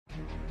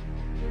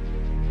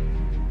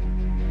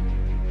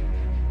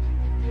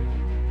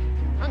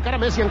Encara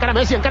Messi, encara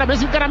Messi, encara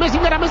Messi, encara Messi,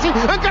 encara Messi,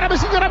 encara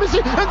Messi, encara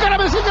Messi, encara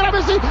Messi, encara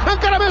Messi,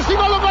 encara Messi,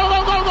 gol, gol,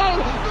 gol, gol, gol.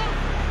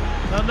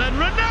 And then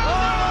Ronaldo!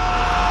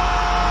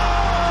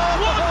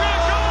 What a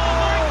goal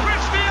by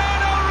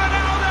Cristiano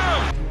Ronaldo!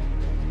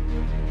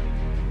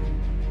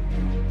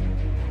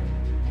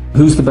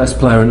 Who's the best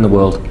player in the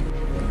world?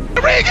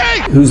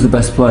 Origi! Who's the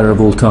best player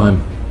of all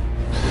time?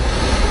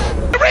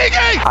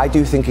 Origi! I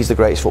do think he's the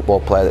greatest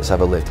football player that's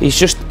ever lived.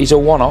 He's a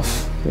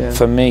one-off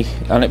for me,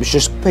 and it was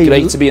just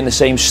great to be in the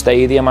same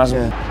stadium as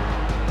him.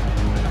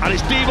 And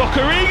it's Divock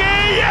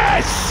Origi,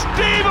 yes!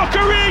 Divock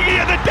Origi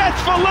at the death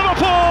for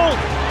Liverpool!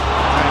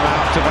 Came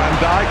out to Van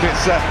Dijk,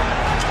 it's led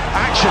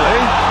to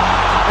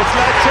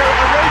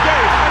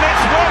Origi, and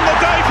it's won the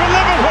day for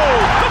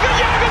Liverpool! Look at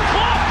Jurgen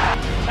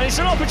Klopp! And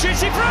it's an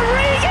opportunity for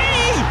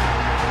Origi!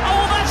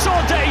 Oh, that's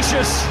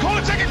audacious!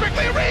 Corner taken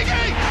quickly,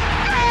 Origi!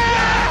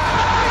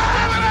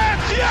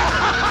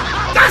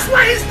 Yeah! That's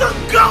why he's the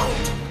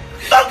GOAT!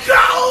 The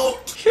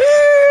GOAT!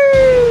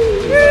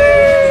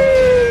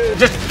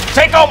 Just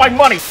take all my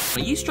money!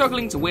 Are you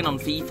struggling to win on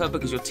FIFA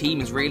because your team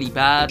is really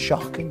bad?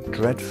 Shocking,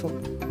 dreadful,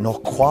 no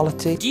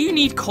quality. Do you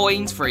need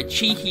coins for a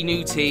cheeky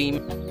new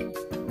team?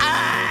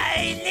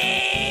 I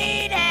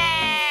need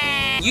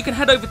it! You can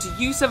head over to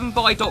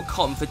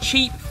u7buy.com for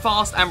cheap,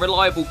 fast and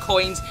reliable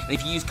coins, and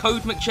if you use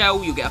code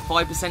Mcjell, you'll get a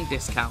 5%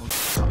 discount.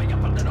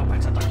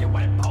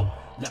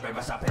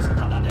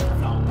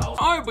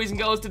 Alright boys and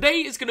girls, today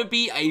is going to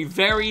be a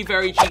very,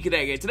 very cheeky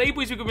day. Today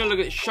boys, we're going to look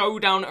at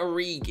SHOWDOWN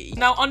Origi.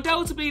 Now,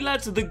 undoubtedly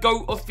lads, the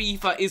GOAT of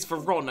FIFA is for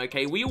Ron,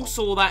 okay? We all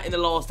saw that in the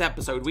last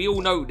episode, we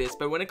all know this,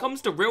 but when it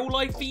comes to real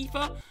life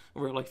FIFA,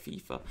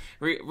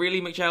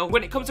 really Mcjell?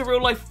 When it comes to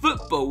real life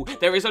football,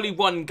 there is only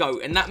one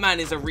GOAT, and that man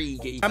is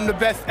Origi. I'm the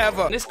best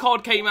ever. This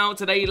card came out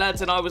today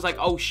lads, and I was like,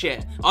 oh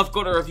shit, I've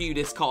got to review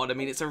this card. I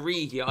mean, it's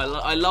Origi,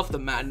 I love the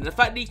man, and the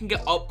fact that he can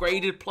get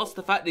upgraded, plus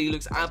the fact that he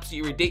looks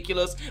absolutely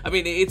ridiculous, I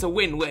mean, it's a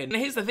win-win. And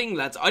here's the thing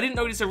lads, I didn't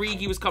notice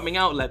Origi was coming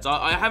out lads,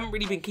 I haven't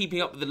really been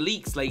keeping up with the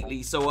leaks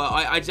lately, so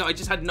I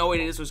just had no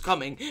idea this was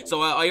coming,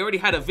 so I already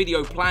had a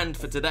video planned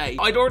for today.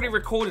 I'd already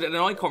recorded an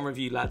icon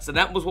review lads, so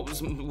that was what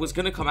was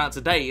going to come out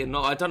today, and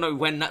I don't know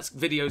when that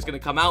video is going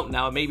to come out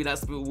now. Maybe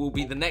that will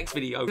be the next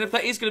video. And if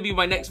that is going to be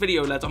my next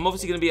video, lads, I'm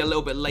obviously going to be a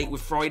little bit late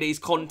with Friday's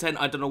content.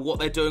 I don't know what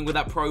they're doing with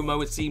that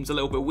promo. It seems a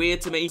little bit weird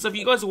to me. So if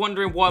you guys are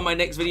wondering why my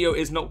next video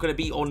is not going to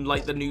be on,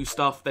 like, the new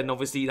stuff, then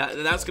obviously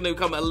that's going to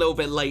come a little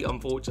bit late,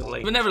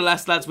 unfortunately. But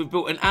nevertheless, lads, we've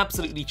built an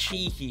absolutely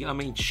cheeky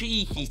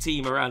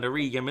team around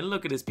Origi. I mean,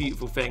 look at this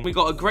beautiful thing. We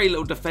got a great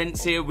little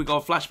defense here. We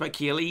got a flashback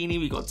Chiellini.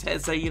 We got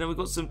Teze. You know, we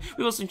got some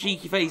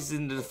cheeky faces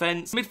in the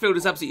defense. Midfield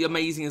is absolutely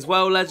amazing as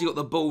well, lads. You got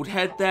the bald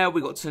head there.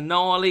 We got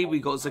Tonali, we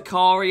got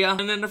Zakaria,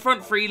 and then the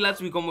front three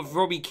lads, we've gone with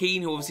Robbie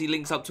Keane, who obviously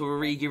links up to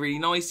Origi really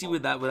nicely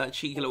with that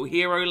cheeky little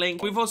hero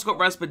link. We've also got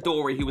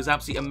Raspadori, who was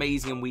absolutely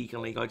amazing in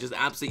Weekend League. I just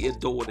absolutely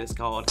adore this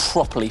card.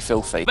 Properly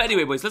filthy. But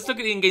anyway, boys, let's look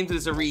at the in-game to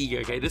this Origi,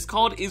 okay? This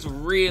card is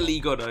really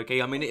good,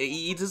 okay? I mean,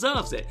 he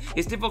deserves it.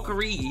 It's Divock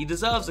Origi. He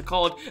deserves a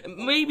card,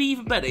 maybe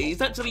even better. He's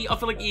actually, I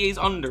feel like he is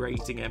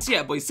underrating him. So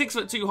yeah, boys,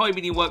 6'2", high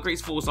medium work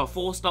rates, 4-star,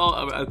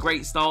 4-star, a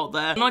great start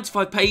there.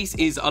 95 pace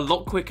is a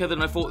lot quicker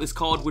than I thought this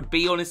card would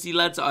be, honestly,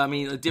 lads. I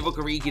mean, Divock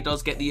Origi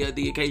does get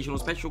the occasional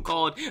special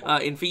card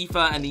in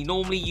FIFA, and he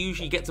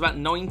usually gets about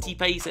 90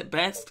 pace at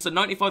best. So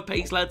 95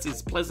 pace, lads,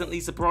 is pleasantly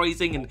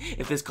surprising. And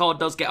if this card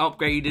does get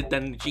upgraded,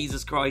 then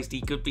Jesus Christ, he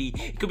could be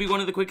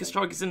one of the quickest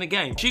strikers in the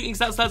game. Shooting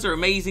stats, lads, are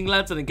amazing,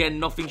 lads, and again,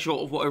 nothing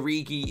short of what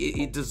Origi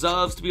it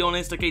deserves, to be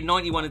honest. Okay,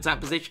 91 attack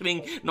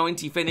positioning,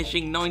 90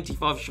 finishing,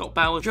 95 shot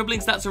power.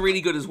 Dribbling stats are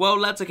really good as well,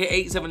 lads. Okay,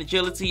 87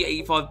 agility,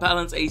 85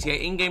 balance,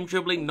 88 in-game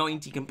dribbling,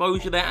 90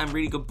 composure there, and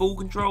really good ball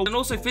control. And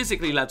also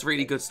physically, lads,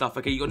 really good stuff.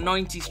 Okay, you got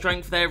 90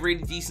 strength there,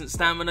 really decent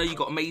stamina. You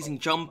got amazing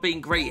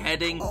jumping, great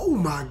heading. Oh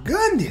my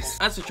goodness!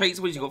 As for traits,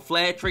 you got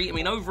flair trait. I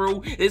mean,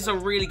 overall, it's a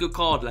really good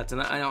card, lads.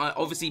 And I,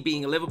 obviously,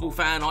 being a Liverpool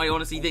fan, I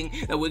honestly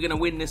think that we're gonna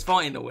win this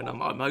final, and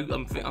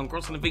I'm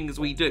crossing the fingers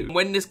we do.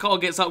 When this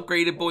card gets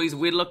upgraded, boys,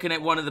 we're looking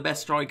at one of the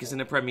best strikers in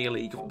the Premier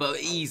League, but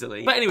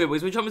easily. But anyway,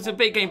 boys, we're jumping into a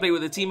big gameplay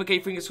with the team. Okay,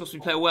 fingers crossed we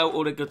play well,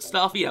 all the good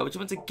stuff. Yeah, we're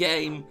jumping into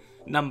game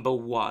number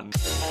 1.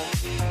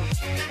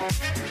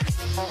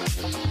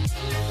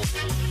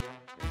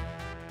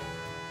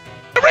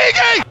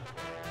 Origi!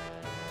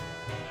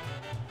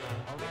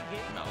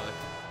 No.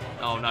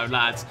 Oh no,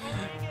 lads.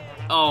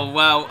 Oh,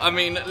 well, I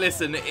mean,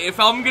 listen, if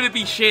I'm gonna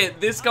be shit,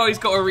 this guy's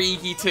got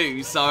Origi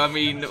too, so, I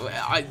mean, oh,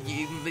 no,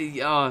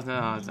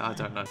 I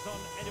don't know.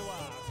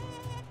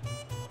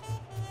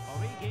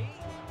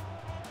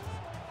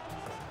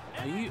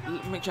 Are you,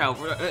 Mcjell,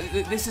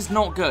 this is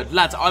not good.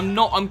 Lads,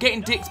 I'm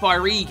getting dicked by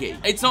Origi.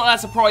 It's not that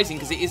surprising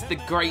because it is the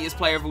greatest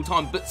player of all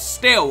time, but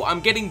still, I'm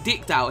getting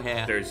dicked out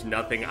here. There's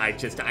nothing, it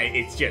just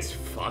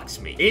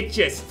fucks me. It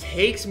just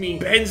takes me,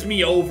 bends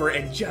me over,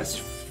 and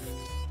just...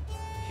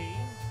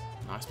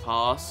 Nice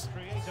pass.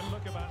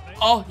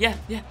 Oh, yeah,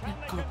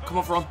 come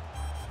on, Ron.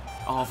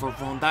 Oh,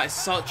 Ron, that is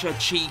such a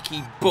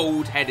cheeky,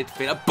 bald-headed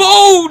fitter.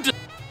 Bald!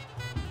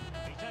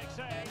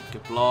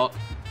 Good block.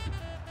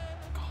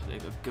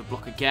 Good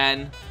block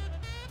again.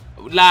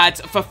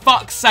 Lads, for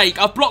fuck's sake,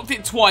 I've blocked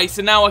it twice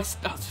and now it's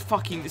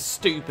fucking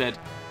stupid.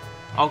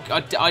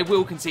 I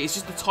will concede. It's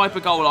just the type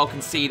of goal I'll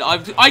concede. I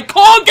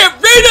can't get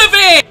rid of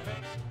it!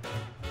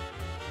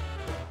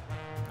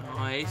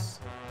 Nice.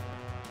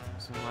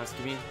 So lads,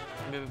 give me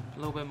a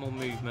little bit more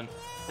movement.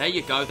 There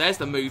you go. There's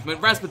the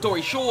movement.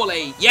 Raspadori,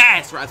 surely.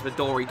 Yes,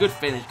 Raspadori. Good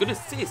finish. Good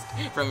assist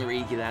from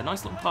Origi there.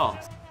 Nice little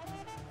pass.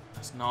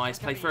 That's nice.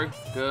 Play through.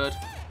 Good.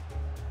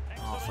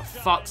 Oh, for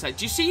fuck's sake.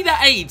 Do you see the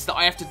aids that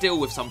I have to deal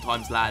with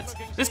sometimes, lads?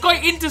 This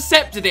guy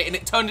intercepted it and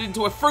it turned it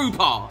into a through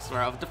pass.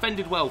 Where I've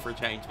defended well for a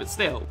change, but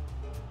still.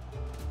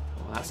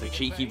 Oh, that's a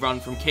cheeky run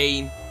from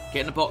Keane.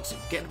 Get in the box.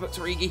 Get in the box,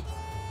 Origi.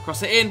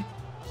 Cross it in.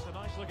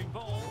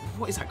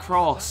 What is that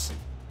cross?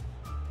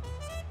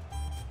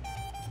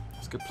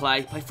 That's good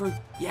play. Play through.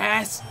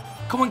 Yes.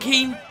 Come on,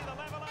 Keane.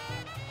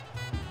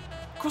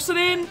 Cross it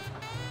in.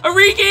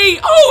 Origi!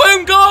 Oh,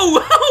 own goal!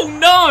 Oh,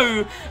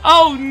 no!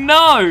 Oh,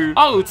 no!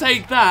 Oh,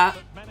 take that.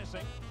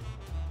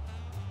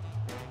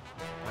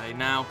 Right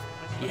now.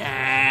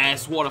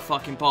 Yes! What a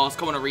fucking pass.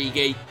 Come on,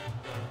 Origi.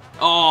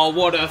 Oh,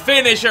 what a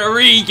finish,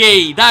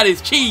 Origi! That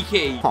is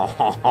cheeky.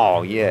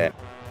 Oh, yeah.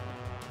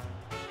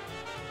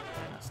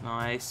 That's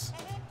nice.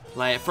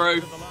 Play it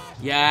through.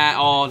 Yeah,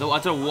 oh, I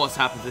don't know what's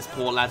happened to this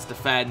poor lad's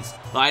defence.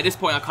 Like, at this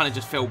point, I kind of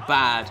just feel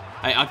bad.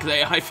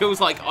 I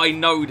feels like I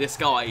know this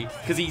guy,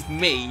 because he's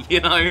me, you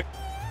know?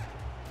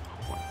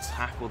 Oh, what a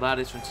tackle that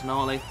is from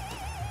Tonali.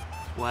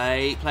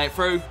 Wait, play it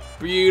through.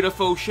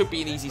 Beautiful. Should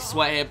be an easy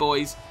sweat here,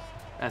 boys.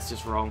 That's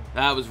just wrong.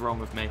 That was wrong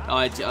with me.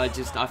 I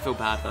feel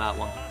bad for that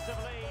one.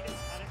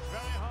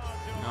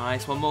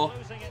 Nice, one more.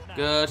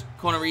 Good.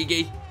 Come on,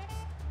 Origi.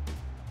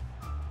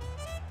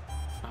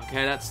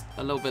 Okay, that's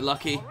a little bit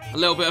lucky. A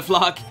little bit of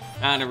luck.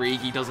 And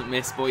Origi doesn't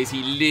miss, boys.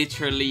 He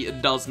literally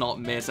does not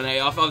miss. And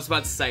I was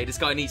about to say, this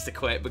guy needs to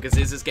quit because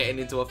this is getting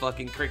into a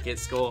fucking cricket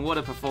score. What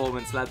a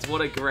performance, lads. What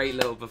a great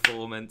little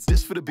performance.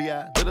 This for the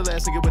BI. Little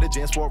ass nigga with a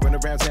jam sport, run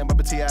around town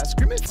by TI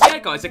scrimmage. Yeah,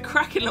 guys, a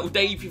cracking little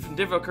debut from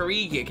Divock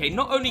Origi, okay?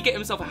 Not only getting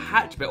himself a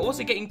hat, but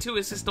also getting 2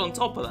 assists on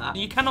top of that.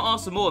 You cannot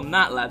ask for more than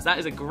that, lads. That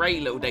is a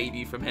great little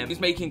debut from him. He's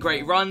making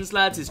great runs,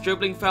 lads. His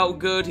dribbling felt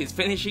good. His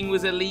finishing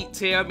was elite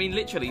tier. I mean,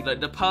 literally, like,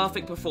 the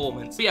perfect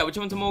performance. But yeah, we're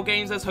jumping to more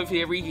games, lads.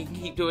 Hopefully, Origi can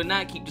keep doing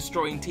that, keep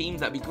destroying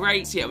teams. That'd be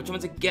great. So yeah, we're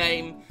jumping to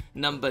game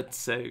number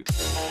 2.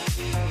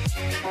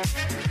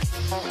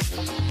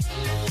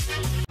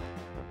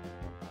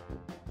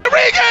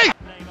 Origi!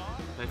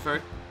 Play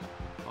through.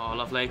 Oh,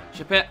 lovely.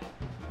 Chip it.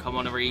 Come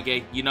on,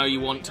 Origi. You know you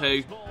want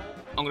to.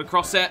 I'm going to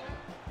cross it.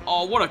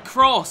 Oh, what a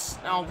cross.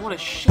 Oh, what a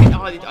shit.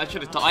 Oh, I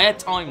should have. I had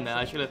time there.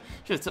 I should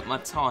have took my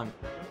time.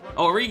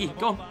 Oh, Origi,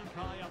 go on.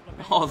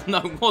 Oh,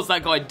 no. What's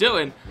that guy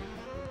doing?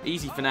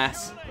 Easy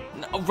finesse.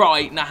 No,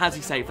 right. Now, how's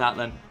he saved that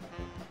then?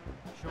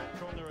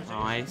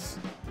 Nice.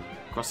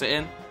 Cross it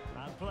in.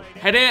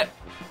 Head it.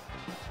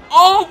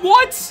 Oh,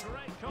 what?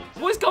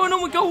 What's going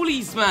on with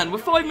goalies, man? We're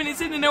 5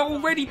 minutes in and they're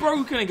already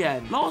broken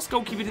again. Last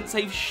goalkeeper didn't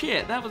save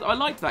shit. I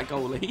liked that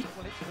goalie.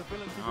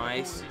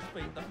 Nice.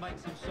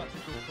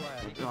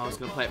 Oh, I was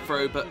going to play it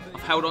through, but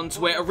I've held on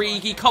to it.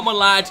 Origi, come on,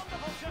 lad.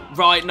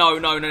 Right, no.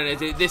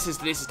 This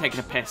is taking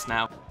a piss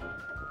now.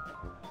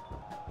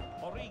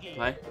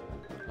 Play.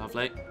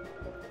 Lovely.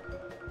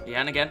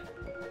 Yeah, and again.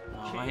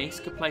 Nice.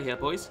 Good play here,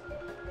 boys.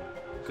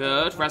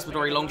 Good.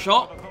 Raspadori long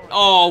shot.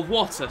 Oh,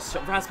 what a...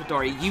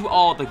 Raspadori, you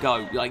are the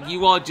GOAT. Like,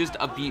 you are just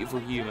a beautiful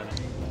human.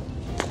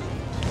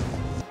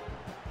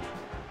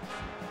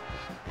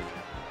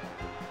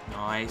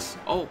 Nice.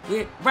 Oh,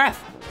 wait,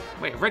 ref.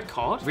 Wait, a red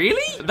card?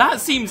 Really?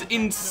 That seems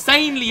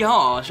insanely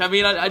harsh. I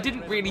mean, I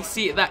didn't really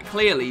see it that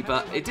clearly,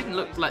 but it didn't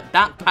look like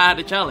that bad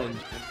a challenge.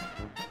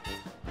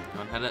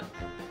 Go on, head it.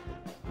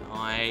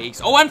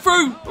 Nice. Oh, and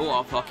through. Oh,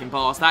 a fucking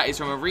pass. That is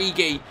from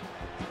Origi.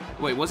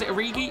 Wait, was it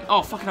Origi?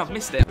 Oh, fucking, I've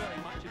missed it.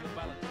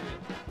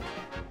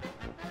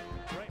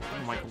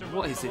 Oh my god,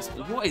 what is this?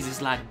 What is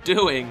this lad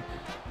doing?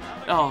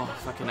 Oh,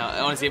 fucking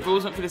hell. Honestly, if it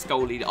wasn't for this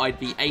goalie, I'd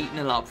be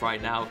 8-0 up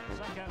right now.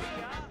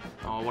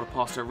 Oh, what a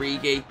pass to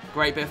Origi.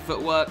 Great bit of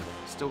footwork.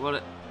 Still got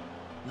it.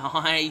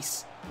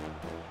 Nice.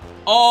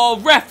 Oh,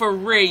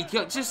 referee.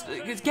 Just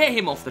get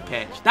him off the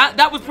pitch.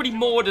 That was pretty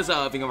more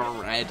deserving of a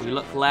red. We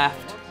look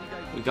left.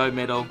 We go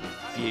middle.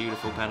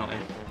 Beautiful penalty.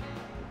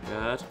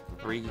 Good.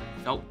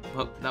 Nope,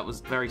 oh, that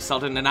was very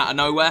sudden and out of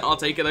nowhere. I'll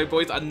take it though,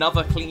 boys.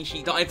 Another clean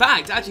sheet dance. In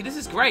fact, actually, this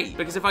is great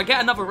because if I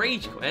get another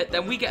rage quit,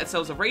 then we get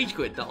ourselves a rage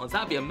quit dance.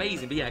 That'd be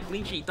amazing. But yeah,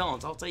 clean sheet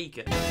dance. I'll take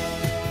it.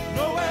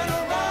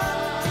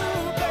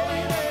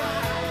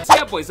 So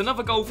yeah, boys,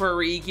 another goal for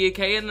Origi,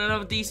 okay, and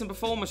another decent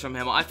performance from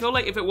him. I feel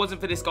like if it wasn't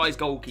for this guy's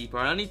goalkeeper,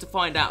 and I need to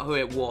find out who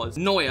it was,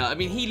 Neuer, I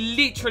mean, he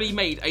literally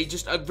made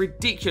just a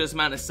ridiculous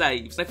amount of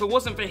saves. If it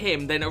wasn't for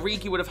him, then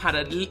Origi would have had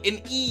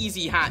an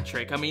easy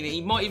hat-trick. I mean,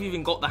 he might have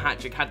even got the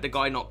hat-trick had the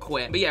guy not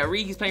quit. But yeah,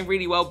 Origi's playing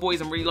really well, boys.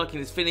 I'm really liking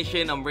his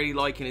finishing. I'm really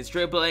liking his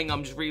dribbling.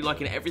 I'm just really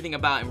liking everything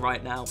about him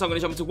right now. So I'm going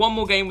to jump into one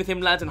more game with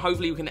him, lads, and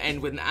hopefully we can end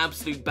with an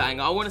absolute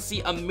bang. I want to see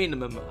a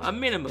minimum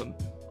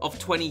of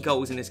 20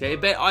 goals in this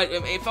game. But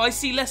if I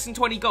see less than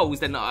 20 goals,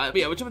 then yeah,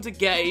 we're jumping to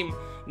game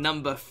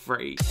number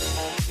 3.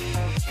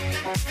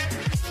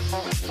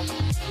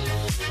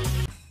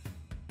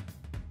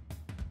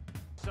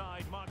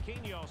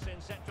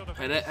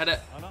 Hit it, hit it.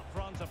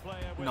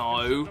 No.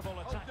 Are you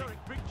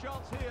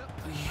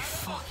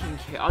fucking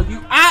kidding? Are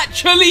you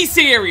actually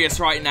serious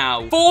right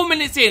now? 4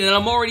 minutes in and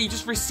I'm already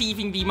just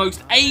receiving the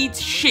most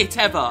AIDS shit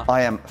ever.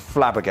 I am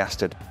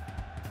flabbergasted.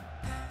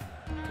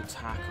 Good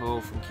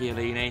tackle from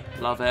Chiellini.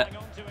 Love it.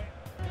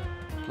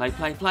 Play,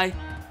 play, play.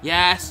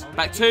 Yes.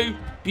 Back 2.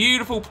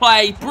 Beautiful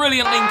play.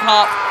 Brilliant link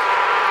up.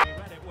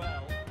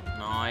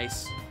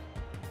 Nice.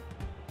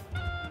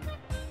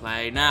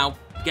 Play now.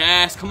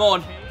 Yes, come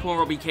on. Come on,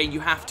 Robbie King,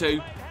 you have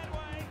to.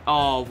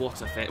 Oh,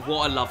 what a fit.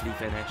 What a lovely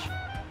finish.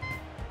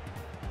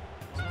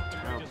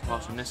 Terrible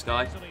pass from this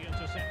guy.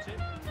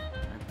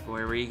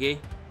 Boy, Origi.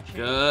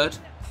 Good.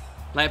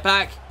 Play it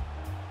back.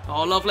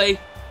 Oh, lovely.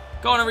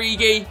 Go on,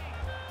 Origi.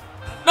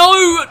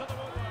 No!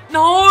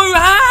 No,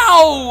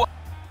 how?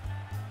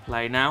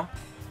 Play now.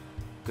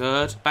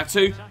 Good. Back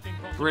 2.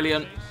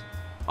 Brilliant.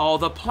 Oh,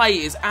 the play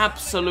is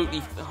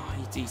absolutely...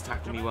 Oh, he's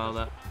tackled me well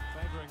there.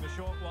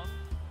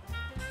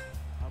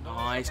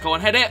 Nice. Go on,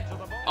 head it.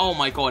 Oh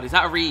my god, is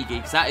that Origi?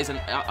 Because that isn't...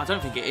 I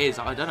don't think it is.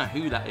 I don't know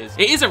who that is.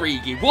 It is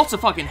Origi. What a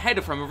fucking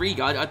header from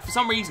Origi. For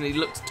some reason, he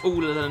looked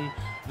taller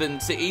than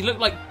City. He looked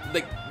like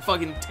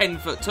fucking 10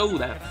 foot tall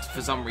there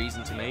for some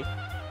reason to me.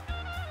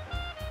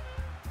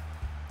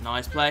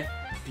 Nice play.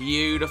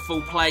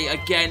 Beautiful play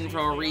again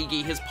from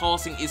Origi. His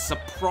passing is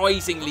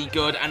surprisingly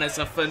good, and it's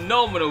a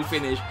phenomenal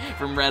finish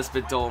from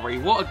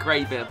Raspadori. What a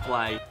great bit of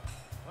play.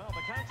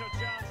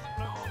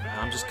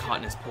 I'm just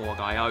cutting this poor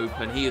guy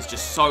open. He is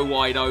just so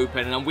wide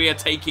open, and we are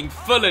taking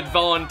full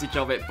advantage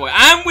of it, boy.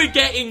 And we're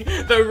getting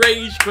the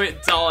rage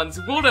quit dance.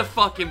 What a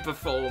fucking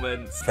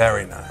performance.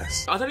 Very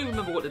nice. I don't even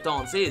remember what the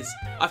dance is.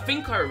 I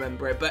think I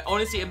remember it, but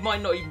honestly, it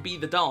might not even be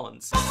the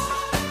dance.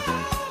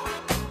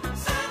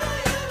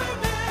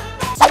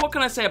 So what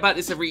can I say about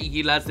this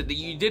Origi, lads, that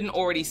you didn't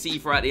already see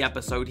throughout the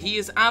episode? He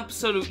is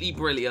absolutely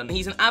brilliant.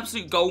 He's an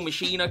absolute goal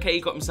machine, okay?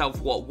 He got himself,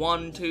 what,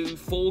 1, 2,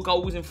 4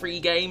 goals in 3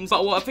 games?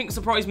 But what I think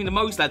surprised me the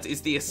most, lads,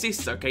 is the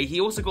assists, okay?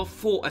 He also got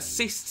 4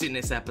 assists in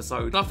this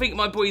episode. And I think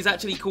my boy is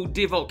actually called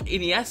Divock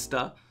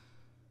Iniesta.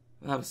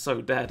 That was so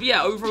dead. But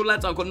yeah, overall,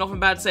 lads, I've got nothing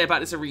bad to say about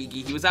this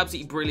Origi. He was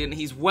absolutely brilliant.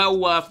 He's well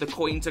worth the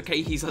coins,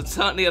 okay? He's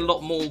certainly a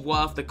lot more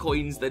worth the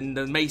coins than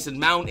the Mason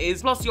Mount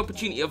is. Plus the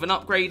opportunity of an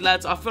upgrade,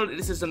 lads. I feel like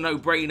this is a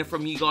no-brainer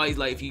from you guys.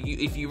 Like,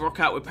 if you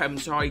rock out with Prem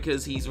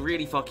strikers, he's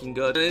really fucking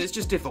good. And it's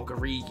just Divock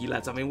Origi,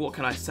 lads. I mean, what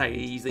can I say?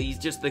 He's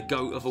just the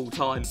GOAT of all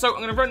time. So I'm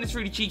going to run this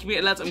really cheeky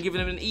bit, lads. I'm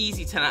giving him an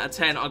easy 10 out of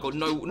 10. I got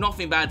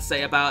nothing bad to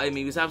say about him.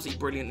 He was absolutely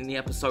brilliant in the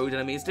episode. And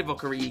I mean, it's Divock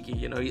Origi,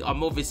 you know.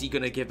 I'm obviously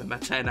going to give him a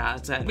 10 out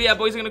of 10. But yeah,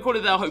 boys, I'm going to call it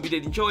there. I hope you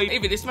did enjoy.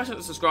 If you did, smash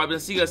that subscribe and I'll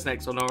see you guys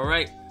next one,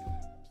 alright?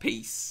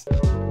 Peace.